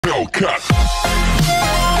Hellcat.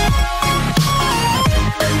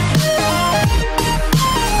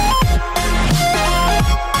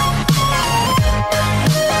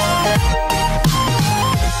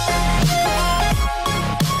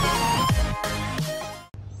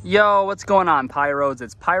 Yo, what's going on, Pyros?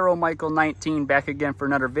 It's Pyro Michael 19 back again for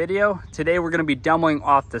another video. Today we're going to be demoing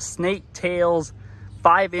off the Snake Tails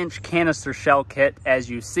 5-inch canister shell kit. As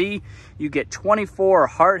you see, you get 24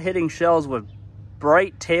 hard-hitting shells with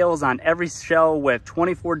bright tails on every shell with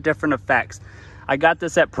 24 different effects. I got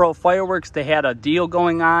this at Pro Fireworks. They had a deal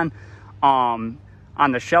going on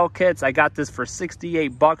the shell kits. I got this for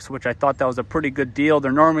 68 bucks, which I thought that was a pretty good deal.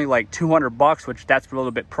 They're normally like 200 bucks, which that's a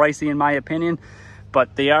little bit pricey in my opinion.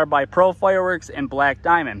 But they are by Pro Fireworks and Black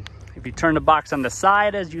Diamond. If you turn the box on the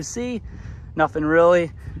side, as you see, nothing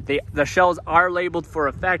really. The shells are labeled for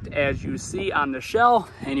effect, as you see on the shell,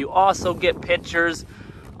 and you also get pictures.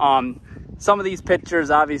 Some of these pictures,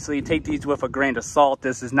 obviously, take these with a grain of salt.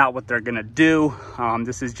 This is not what they're gonna do.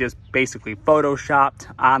 This is just basically photoshopped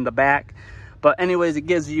on the back. But anyways, it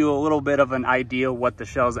gives you a little bit of an idea of what the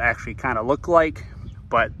shells actually kind of look like.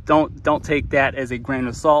 But don't take that as a grain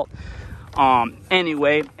of salt.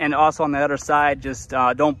 Anyway, and also on the other side, just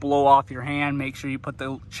don't blow off your hand. Make sure you put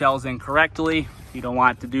the shells in correctly. You don't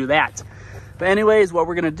want to do that. But anyways, what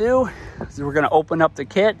we're gonna do is we're gonna open up the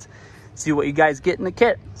kit, see what you guys get in the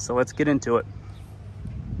kit. So let's get into it.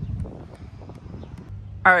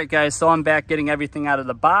 All right, guys, so I'm back getting everything out of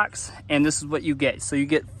the box, and this is what you get. So you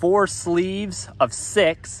get 4 sleeves of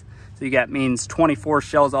 6. So you got means 24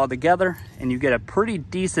 shells all together, and you get a pretty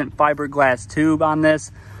decent fiberglass tube on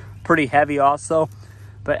this. Pretty heavy also,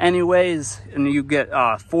 but anyways, and you get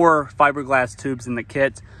 4 fiberglass tubes in the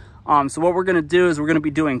kit. So what we're gonna do is we're gonna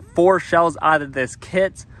be doing 4 shells out of this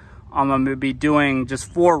kit. I'm gonna be doing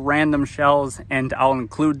just 4 random shells, and I'll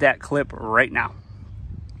include that clip right now.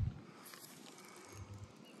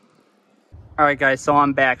 All right, guys, so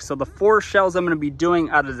I'm back. So the 4 shells I'm gonna be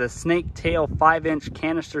doing out of the Snake Tail 5-inch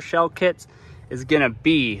canister shell kits is gonna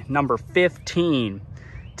be number 15.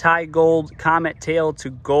 Thai Gold Comet Tail to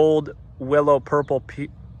Gold Willow Purple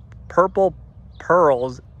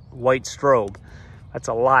Pearls White Strobe. That's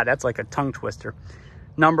a lot. That's like a tongue twister.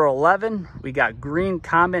 Number 11, we got Green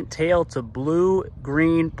Comet Tail to Blue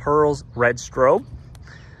Green Pearls Red Strobe.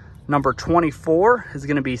 Number 24 is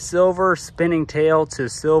going to be Silver Spinning Tail to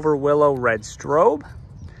Silver Willow Red Strobe.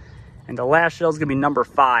 And the last shell is going to be number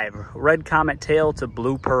 5, Red Comet Tail to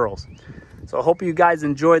Blue Pearls. So I hope you guys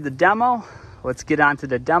enjoyed the demo. Let's get on to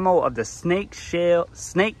the demo of the Snake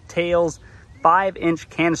Tails 5-inch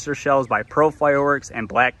canister shells by Pro Fireworks and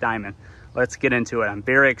Black Diamond. Let's get into it. I'm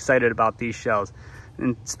very excited about these shells,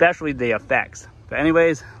 and especially the effects. But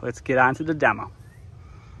anyways, let's get on to the demo.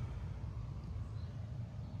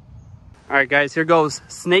 All right, guys, here goes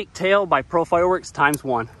Snake Tail by Pro Fireworks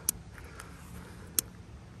 ×1.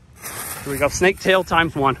 Here we go, Snake Tail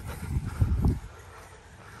 ×1.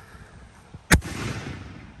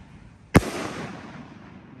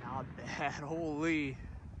 Holy.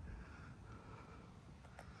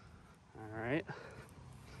 All right.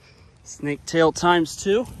 Snake Tail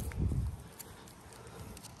 ×2.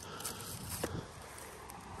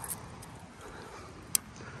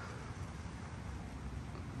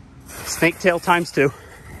 Snake Tail ×2.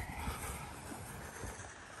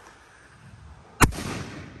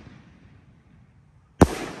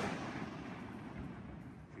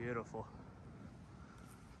 Beautiful.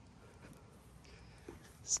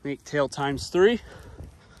 Snake Tail ×3.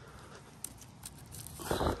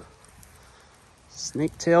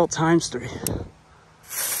 Snake Tail ×3.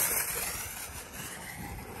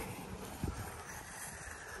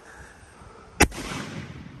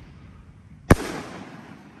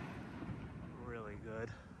 Really good.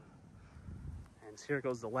 And here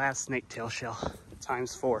goes the last snake tail shell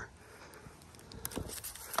 ×4.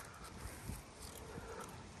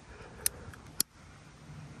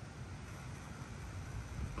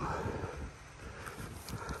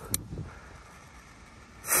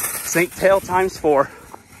 Snake Tail ×4.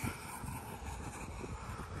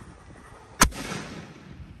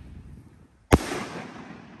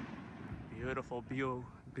 Beautiful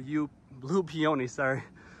blue peony, sorry.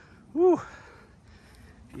 Woo.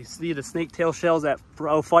 If you see the snake tail shells at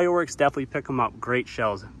Pro Fireworks, definitely pick them up. Great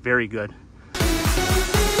shells, very good.